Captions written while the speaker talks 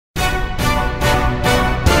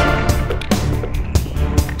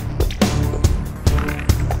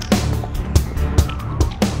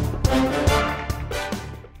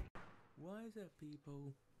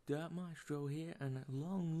DarkMistro here, and at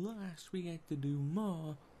long last we get to do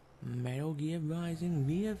more Metal Gear Rising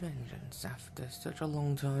Revengeance after such a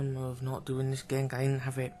long time of not doing this game. I didn't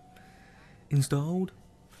have it installed,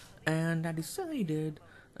 and I decided,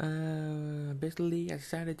 to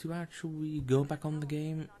actually go back on the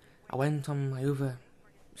game. I went on my other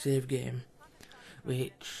save game,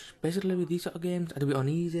 which basically with these sort of games, I do it on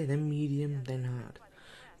easy, then medium, then hard.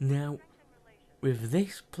 Now, with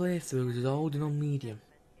this playthrough, it's all done on medium.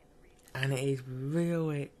 And it is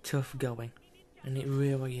really tough going, and it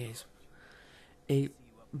really is. It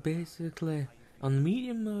basically, on the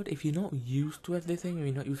medium mode, if you're not used to everything, or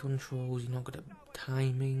you're not used to controls, you're not good at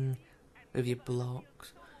timing with your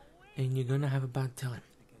blocks, and you're gonna have a bad time.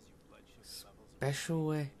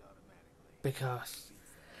 Especially because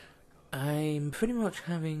I'm pretty much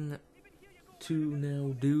having to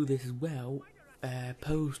now do this as well,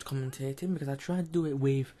 post-commentating, because I tried to do it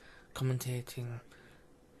with commentating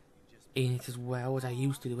in it as well as I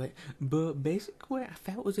used to do it, but basically I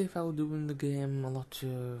felt as if I was doing the game a lot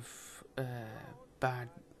of bad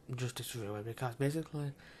justice really, because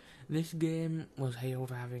basically this game was hailed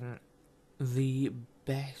for having the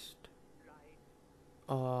best,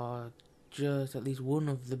 or just at least one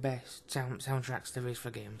of the best soundtracks there is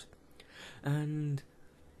for games, and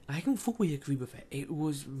I can fully agree with it.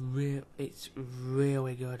 It's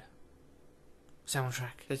really good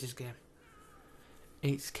soundtrack, this game.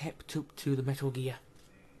 It's kept up to the Metal Gear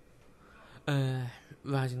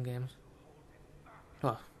Rising games.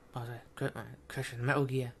 Oh, Christian, Metal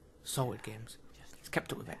Gear Solid games. It's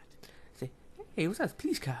kept up with it. Say, hey, what's that?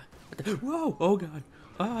 Police car. Whoa, oh god.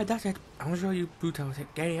 Oh, that's it. I'll show you brutality.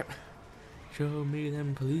 Get it. Show me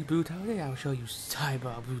them police brutality, I'll show you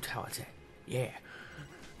cyber brutality. Yeah.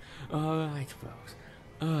 Alright, folks.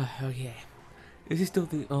 Okay. This is still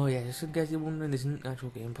the... Oh yeah, just in case you're wondering, this isn't actual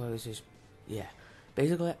gameplay, this is... Yeah.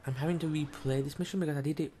 Basically, I'm having to replay this mission because I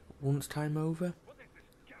did it once time over.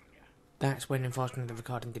 That's when, unfortunately, the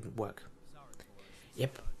recording didn't work.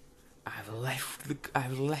 Yep, I've left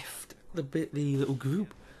the little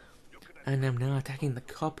group, and I'm now attacking the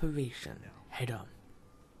corporation head on.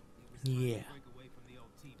 Yeah,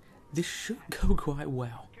 this should go quite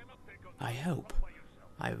well. I hope.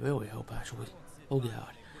 I really hope, actually. Oh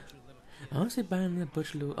god. I honestly banning a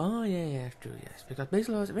bunch of little... Oh yeah, that's true, yes. Because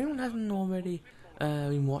basically, if anyone hasn't already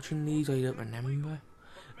been watching these or you don't remember,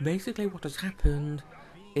 basically what has happened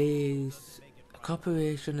is a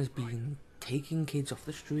corporation has been taking kids off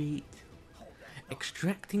the street,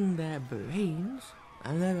 extracting their brains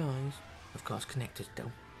and their eyes, of course connected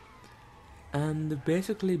though, and they've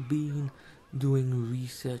basically been doing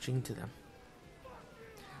research into them.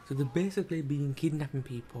 So they've basically been kidnapping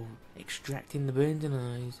people, extracting the brains and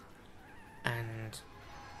eyes, and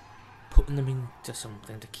putting them into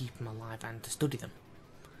something to keep them alive and to study them.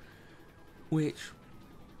 Which,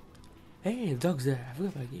 hey, the dog's there, I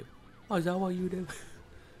forgot about you. Oh, is that what you do?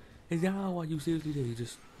 Is that what you seriously do? You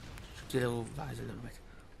just still advise a little bit.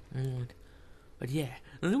 But yeah,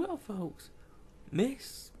 well folks,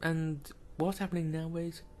 this and what's happening now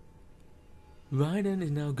is Raiden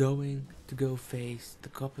is now going to go face the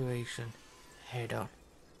corporation head on.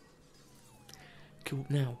 Cool.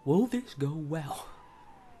 Now, will this go well?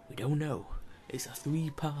 We don't know. It's a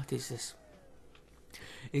 3-part, is this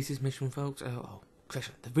mission, folks.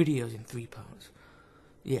 Christian, the video's in 3 parts.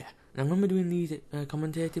 Yeah, now I'm going to be doing these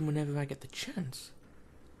commentating whenever I get the chance.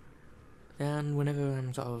 And whenever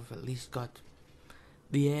I'm sort of at least got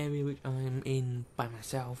the area which I'm in by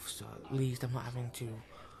myself, so at least I'm not having to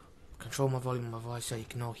control my volume of my voice so you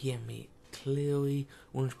can all hear me clearly,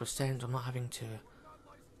 100%. I'm not having to,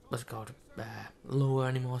 what's it called, lower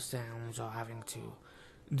any more sounds, or having to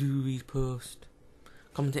do these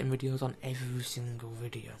commentating videos on every single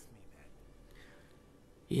video.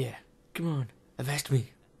 Yeah, come on, arrest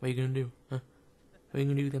me. What are you gonna do, huh? What are you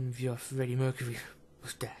gonna do with them with your Freddie Mercury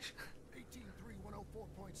mustache?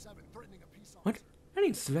 What? I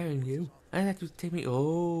ain't swearing you. I have to take me.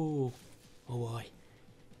 Oh boy.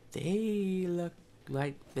 They look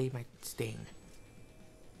like they might sting.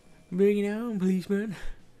 Bring it on, policeman.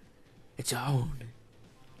 It's on.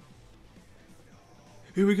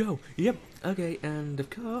 Here we go. Yep. Okay, and of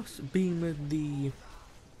course, being with the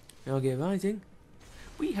Metal Gear Rising,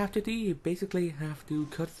 we basically have to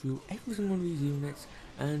cut through every single one of these units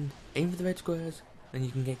and aim for the red squares, and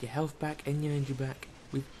you can get your health back and your energy back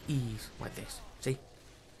with ease, like this. See?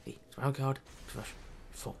 Smile card, flush,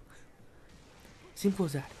 full. Simple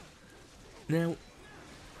as that. Now,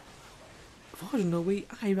 fortunately,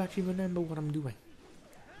 I actually remember what I'm doing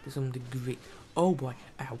to some degree. Oh boy,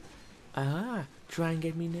 ow. Ah, try and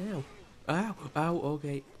get me now. Ow,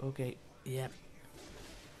 okay, yep.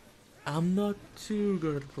 I'm not too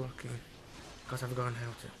good at blocking, because I've forgotten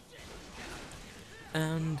how to.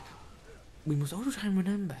 And we must also try and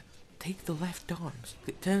remember, take the left arms.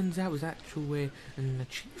 It turns out it's actually an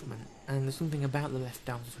achievement, and there's something about the left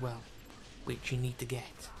arms as well, which you need to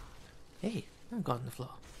get. Hey, I've got on the floor.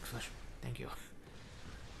 Thank you.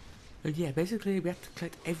 But yeah, basically we have to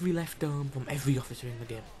collect every left arm from every officer in the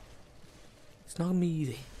game. It's not gonna be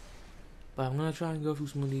easy, but I'm gonna try and go through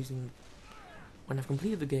some of these, and when I've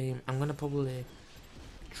completed the game, I'm gonna probably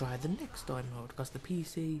try the next story mode, because the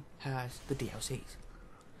PC has the DLCs.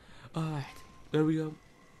 Alright, there we go.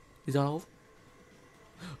 Is that all?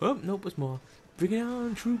 Oh, nope, there's more. Bring it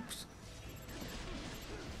on, troops!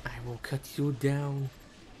 I will cut you down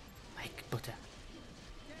like butter.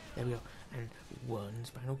 There we go. And one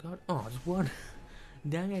spinal cord. Oh, just one.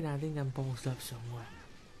 Dang it, I think I'm paused up somewhere.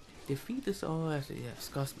 Defeat us all, yes,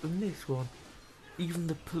 because in this one, even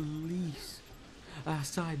the police are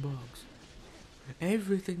cyborgs.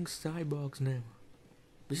 Everything's cyborgs now.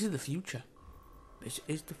 This is the future. This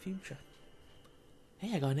is the future.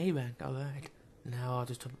 Hey, I got an A rank, alright. Now I'll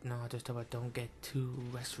just hope I don't get 2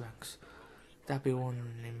 rest ranks. That'd be one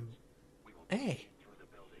in... Hey!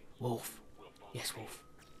 Wolf. Yes, Wolf.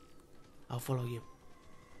 I'll follow you.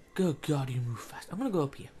 Good God, you move fast. I'm gonna go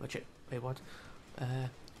up here. Watch it. Wait, what? I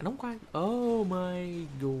don't quite... Oh my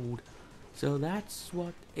God. So that's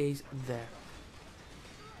what is there.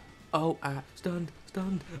 Oh, stunned.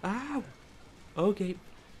 Ow! Okay.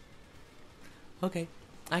 Okay,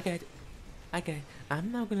 I get it.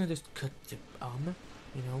 I'm not gonna just cut the armor,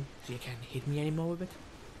 you know, so you can't hit me anymore with it.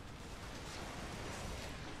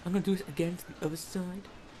 I'm gonna do it against the other side,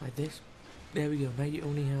 like this. There we go, now you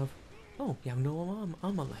only have... Oh, you have no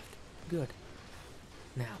armor left. Good.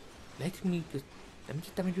 Now, let me just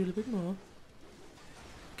damage you a little bit more.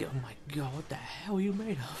 Oh my God, what the hell are you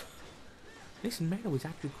made of? This metal is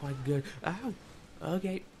actually quite good. Ow!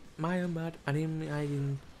 Okay, my own bad. I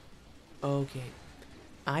didn't... Okay.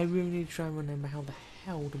 I really need to try and remember how the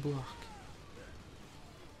hell to block.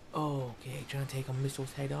 Okay, trying to take on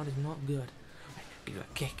Missile's head on is not good. Right, give you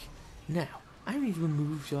a kick. Now, I need to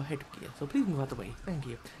remove your headgear, so please move out the way. Thank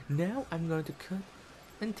you. Now I'm going to cut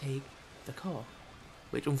and take the car,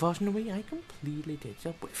 which unfortunately I completely did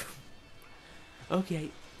up with.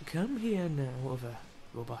 Okay, come here now, other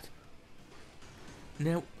robot.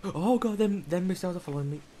 Now, oh God, them missiles are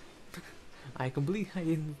following me. I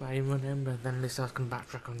didn't remember then missiles can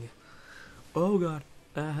backtrack on you. Oh God,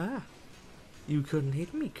 you couldn't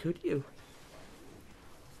hit me, could you?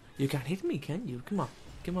 You can't hit me, can you? Come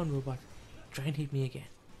on, robot. Try and hit me again.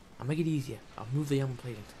 I'll make it easier. I'll move the armor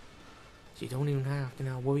plate, so you don't even have to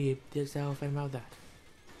now worry yourself about that.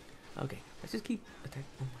 Okay, let's just keep attacking.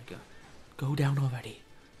 Oh my God, go down already.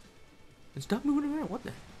 And stop moving around. What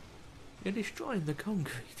the? You're destroying the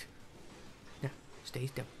concrete. Now, stay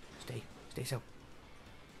still. Stay still.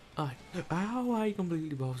 Alright. Ow, I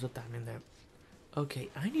completely balls up down in there. Okay,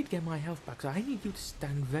 I need to get my health back, so I need you to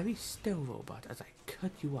stand very still, robot, as I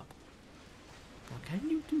cut you up. Now, can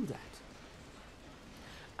you do that?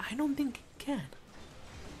 I don't think it can.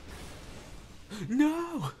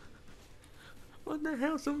 No! What the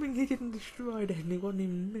hell? Something hit it and destroyed it, and it wasn't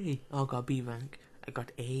even me. Oh, I got B rank. I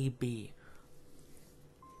got AB.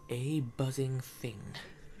 A buzzing thing.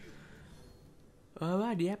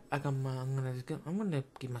 Alright, yep. I'm gonna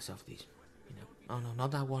give myself these. You know. Oh no,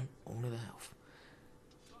 not that one. Only the health.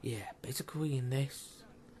 Yeah, basically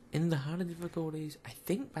in the harder difficulties, I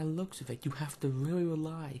think by the looks of it, you have to really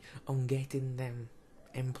rely on getting them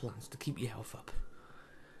implants to keep your health up.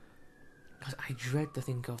 Because I dread to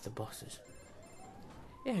think of the bosses.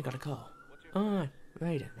 Yeah, I got a call. Alright,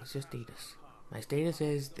 right then, let's just do this. My status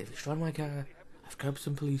is, they've destroyed my car, I've killed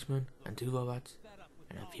some policemen and 2 robots,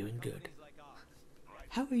 and I'm feeling good.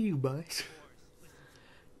 How are you, boys?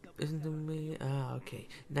 Isn't it me? Ah, okay.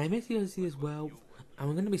 Now, I made the DLC as well, and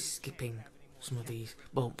we're going to be skipping some of these.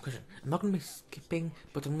 Well, question, I'm not going to be skipping,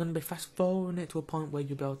 but I'm going to be fast forwarding it to a point where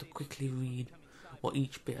you'll be able to quickly read what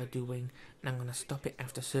each bit are doing, and I'm going to stop it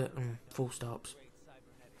after certain full stops.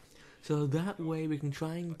 So that way we can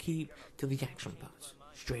try and keep to the action parts,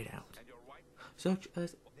 straight out. Such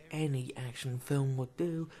as any action film would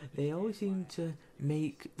do, they always seem to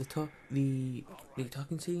make the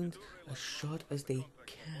talking scenes as short as they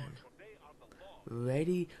can,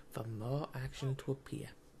 ready for more action to appear.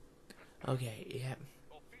 Okay, yeah.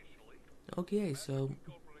 Okay, so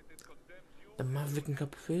the Maverick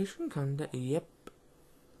Incorporation contact. Yep.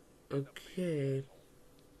 Okay.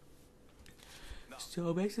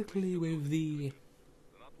 So basically, with the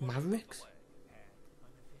Mavericks,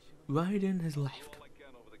 Raiden has left.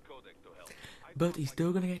 But he's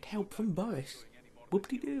still gonna get help from Boris.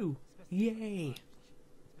 Whoop-de-doo. Yay!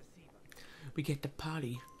 We get the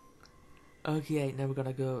party. Okay, now we're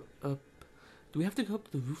gonna go up. Do we have to go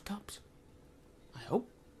up to the rooftops? I hope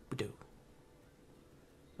we do.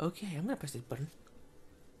 Okay, I'm gonna press this button.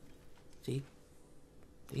 See?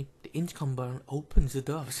 See? The intercom button opens the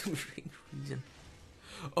door for some strange reason.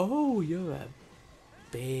 Oh, you're a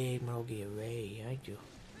big Metal Gear Ray, aren't you?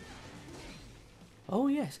 Oh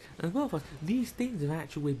yes, and well, these things are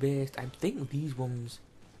actually based, I think these ones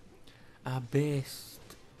are based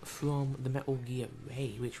from the Metal Gear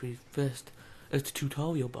Ray, which we first as the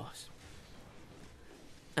tutorial boss.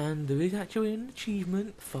 And there is actually an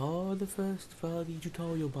achievement for the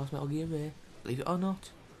tutorial boss Metal Gear Ray, believe it or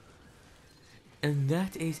not. And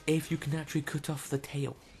that is if you can actually cut off the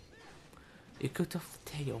tail. You cut off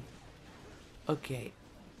the tail. Okay,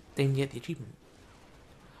 then you get the achievement.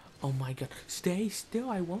 Oh my god, stay still,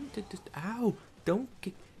 I wanted to... Ow! Don't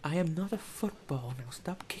kick... I am not a football now,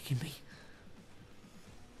 stop kicking me.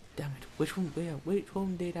 Damn it, which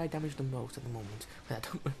one did I damage the most at the moment? I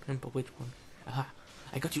don't remember which one. Aha,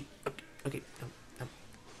 I got you. Okay,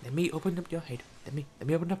 let me open up your head. Let me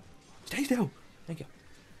open up. Stay still! Thank you.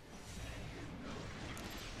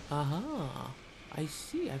 Aha, I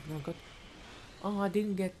see, I've now got... Oh, I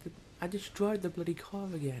didn't get the... I destroyed the bloody car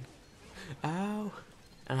again. Ow!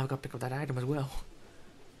 And I've got to pick up that item as well.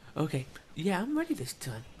 Okay, yeah, I'm ready this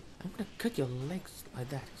time. I'm gonna cut your legs like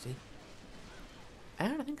that, see?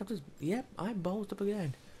 And I think I'm just... Yep, I ballsed up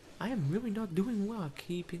again. I am really not doing well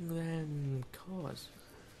keeping them cars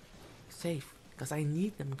safe. Because I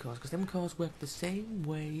need them cars. Because them cars work the same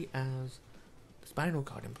way as the spinal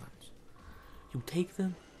cord implants. You take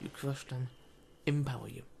them, you crush them, empower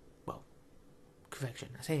you. Well, correction,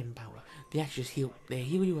 I say empower. They actually just heal. They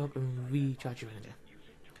heal you up and recharge your energy.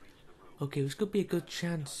 Okay, this could be a good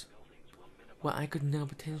chance. Well, I could now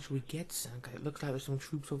potentially get some. It looks like there's some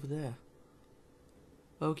troops over there.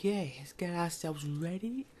 Okay, let's get ourselves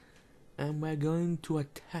ready. And we're going to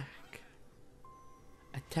attack.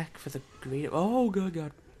 Attack for the greater... Oh, good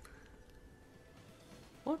god.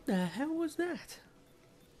 What the hell was that?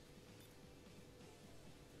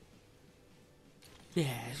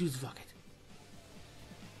 Yeah, let's use the rocket.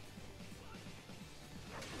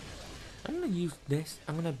 I'm gonna use this.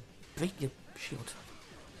 I'm gonna break your shield.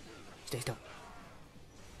 Stay still.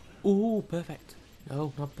 Oh, perfect.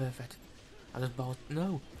 No, not perfect. I just bought...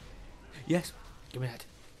 No. Yes. Give me that.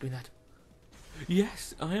 Give me that.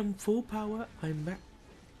 Yes, I am full power. I'm back.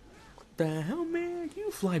 What the hell, man?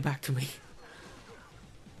 You fly back to me.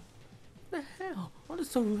 What the hell? What is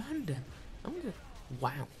so random? I'm gonna...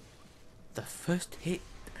 Wow. The first hit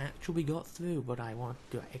actually got through, but I want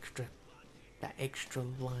to do that extra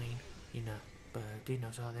line, you know. But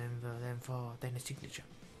dinosaur, then a signature.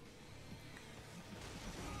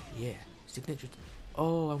 Yeah, signature.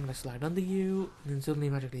 Oh, I'm gonna slide under you, and then suddenly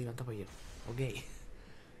magically on top of you. Okay.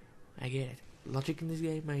 I get it. Logic in this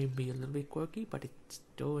game may be a little bit quirky, but it's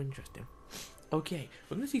still interesting. Okay,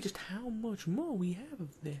 we're gonna see just how much more we have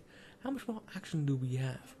of there. How much more action do we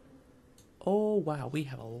have? Oh wow, we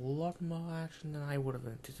have a lot more action than I would have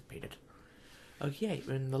anticipated. Okay,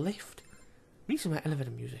 we're in the lift. We need some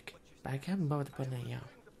elevator music, but I can't bother to put any out.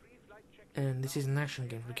 And this is an action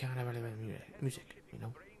game, we can't have elevator music, you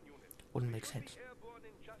know? Wouldn't make sense.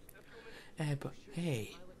 But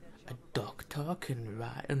hey, a doctor can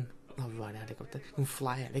ride, not ride a helicopter, can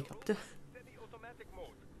fly a helicopter.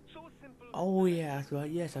 Oh yeah, that's right,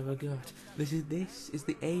 yes, I forgot. This is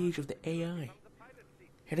the age of the AI.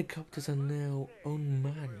 Helicopters are now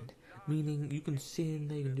unmanned, meaning you can sit in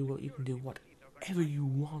there, you can do whatever you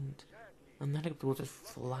want. And the helicopter will just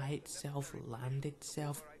fly itself, land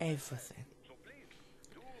itself, everything.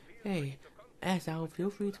 Hey, as I'll feel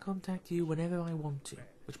free to contact you whenever I want to,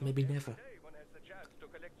 which may be never.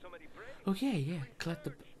 Okay, yeah, collect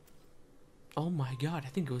the... Oh my god, I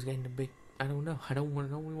think it was getting a bit... I don't know, I don't want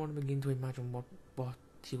to begin to imagine what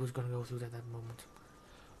he was going to go through at that moment.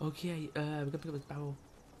 Okay, we're going to pick up this barrel.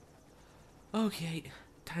 Okay,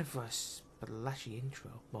 time for a splashy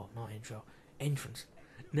intro. Well, not intro, entrance.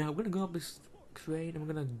 Now, we're going to go up this crane and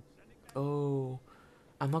we're going to... Oh,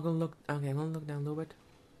 I'm not going to look... Okay, I'm going to look down a little bit.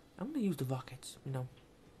 I'm going to use the rockets, you know.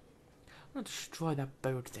 I'm going to destroy that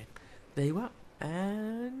bird thing. There you are.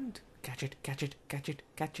 And... Catch it, catch it, catch it,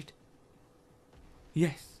 catch it.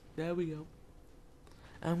 Yes, there we go.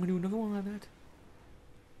 I'm going to do another one like that.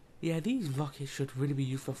 Yeah, these rockets should really be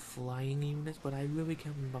used for flying units, but I really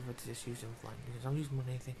can't bother to just use them flying units. I'm using them on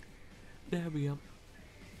anything. There we go.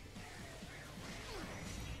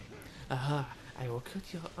 Aha! I will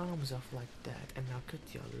cut your arms off like that, and I'll cut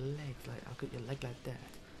your legs like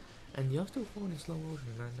that. And you're still falling in slow motion,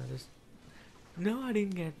 and I just... No, I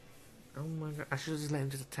didn't get... Oh my god, I should have just let him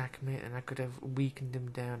just attack me and I could have weakened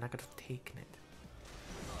him down. I could have taken it.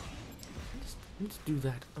 Let's do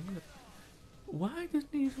that. I'm gonna... Why doesn't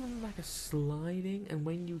he use something like a sliding? And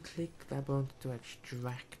when you click that button to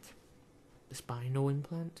extract the spinal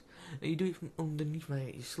implant, you do it from underneath,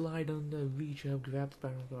 right? You slide under, reach up, grab the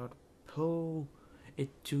spinal cord, pull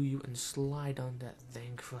it to you and slide under,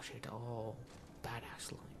 then crush it all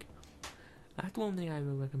badass like. That's one thing I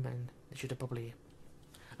would recommend. They should have probably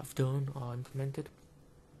have done or implemented.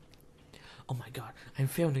 Oh my god, I'm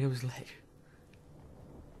feeling his leg.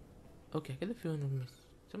 Okay, I get the feeling of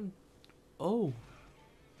some. Oh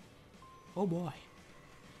boy.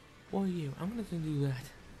 What are you? I'm gonna do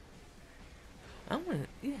that. I'm gonna,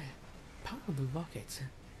 yeah, power the rocket.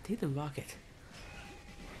 Take the rocket.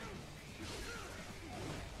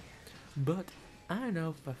 But I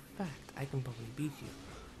know for a fact I can probably beat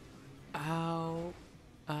you. Ow.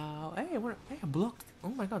 Ow. Hey, what? Hey, I blocked. Oh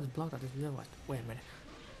my god, it's blocked. I just realized. Wait a minute.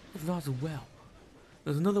 It's not as well.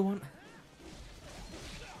 There's another one.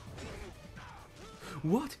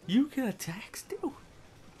 What? You can attack still?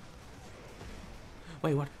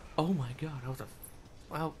 Wait, what? Oh my god, that was a...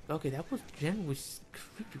 Well, okay, that was genuinely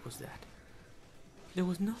creepy, was that? There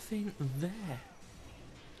was nothing there.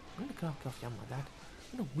 I'm gonna cut off you like that.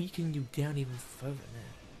 I'm gonna weaken you down even further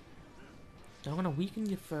now. I'm gonna weaken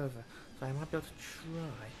you further, so I might be able to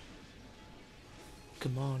try.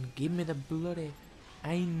 Come on, give me the bloody...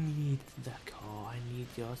 I need the car, I need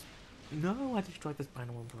yours. No, I destroyed the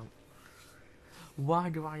spinal implant. Why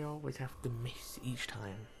do I always have to miss each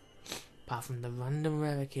time? Apart from the random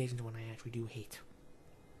rare occasions when I actually do hit.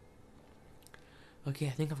 Okay, I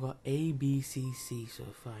think I've got A, B, C, C so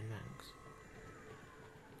far in ranks.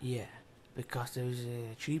 Yeah, because there's an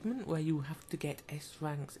achievement where you have to get S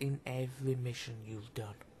ranks in every mission you've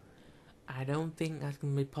done. I don't think that's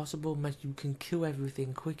going to be possible unless you can kill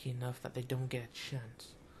everything quick enough that they don't get a chance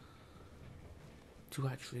to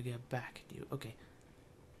actually get back at you. Okay.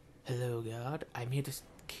 Hello, God. I'm here to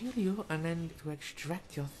kill you and then to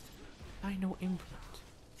extract your spinal implant.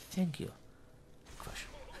 Thank you. Crush.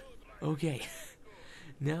 Okay.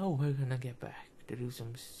 Now we're gonna get back to do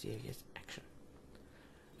some serious action.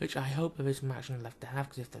 Which I hope there is some action left to have,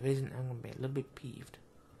 because if there isn't, I'm gonna be a little bit peeved.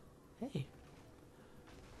 Hey.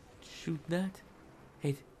 Shoot that.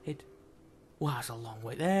 Hit. Wow, that's a long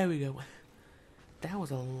way. There we go. That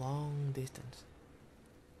was a long distance.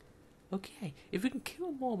 Okay, if we can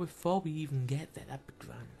kill more before we even get there, that'd be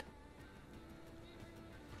grand.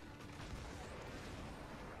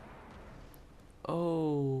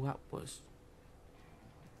 Oh, that was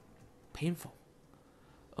painful.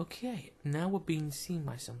 Okay, now we're being seen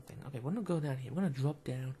by something. Okay, we're gonna go down here. We're gonna drop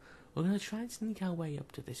down. We're gonna try and sneak our way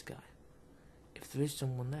up to this guy. If there is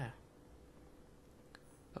someone there.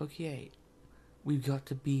 Okay, we've got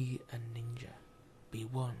to be a ninja. Be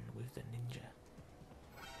one with the ninja.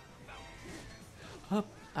 Up,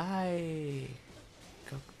 I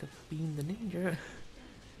got to being the ninja.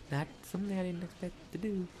 That's something I didn't expect to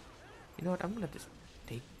do. You know what? I'm gonna just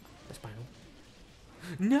take the spinal.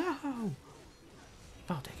 No!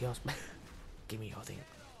 I'll take yours. Give me your thing.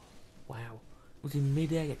 Wow. It was in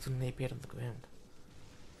mid-air yet suddenly appeared on the ground.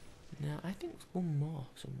 Now, I think there's one more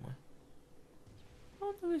somewhere.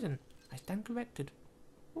 Oh, there isn't. I stand corrected.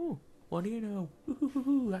 Oh, what do you know?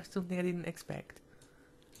 Ooh, that's something I didn't expect.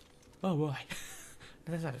 Oh, boy.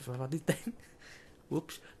 That's not fun about this thing.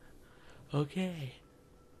 Whoops. Okay.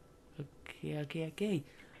 Okay.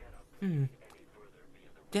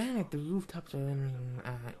 Dang it, the rooftops are in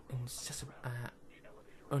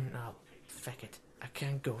oh no, feck it. I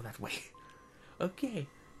can't go that way. Okay,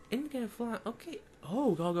 indicator fly. Okay,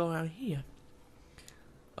 oh, gotta go around here.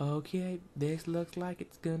 Okay, this looks like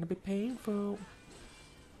it's gonna be painful.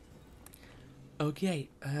 Okay,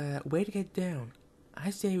 way to get down. I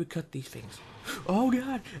say we cut these things. Oh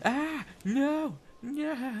god! Ah! No!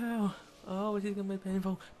 No! Oh, this is gonna be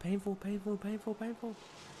painful. Painful.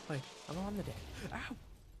 Wait, I'm on the deck. Ow!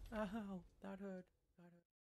 Ow! That hurt.